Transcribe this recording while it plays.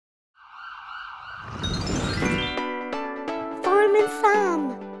Sam.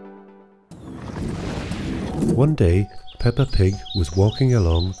 One day, Peppa Pig was walking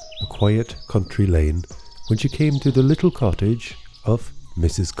along a quiet country lane when she came to the little cottage of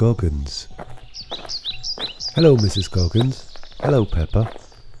Mrs. Goggins. "Hello, Mrs. Goggins." "Hello, Peppa."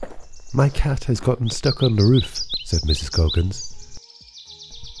 "My cat has gotten stuck on the roof," said Mrs. Goggins.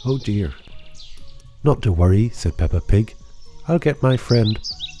 "Oh dear." "Not to worry," said Peppa Pig. "I'll get my friend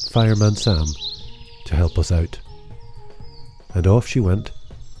Fireman Sam to help us out." And off she went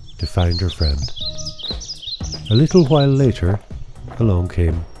to find her friend. A little while later, along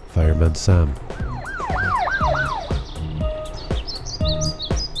came Fireman Sam.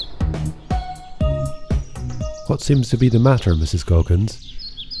 "What seems to be the matter, Mrs. Goggins?"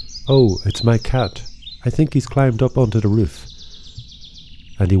 "Oh, it's my cat. I think he's climbed up onto the roof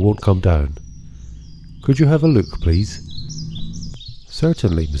and he won't come down. Could you have a look, please?"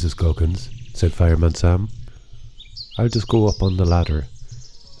 "Certainly, Mrs. Goggins," said Fireman Sam. "I'll just go up on the ladder.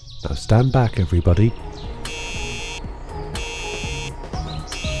 Now stand back, everybody."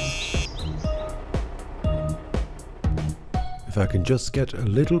 If I can just get a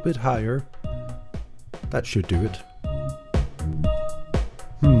little bit higher, that should do it.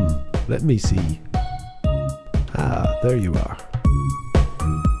 Let me see. Ah, there you are.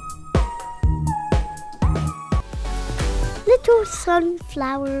 Little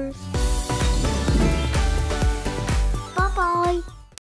sunflowers.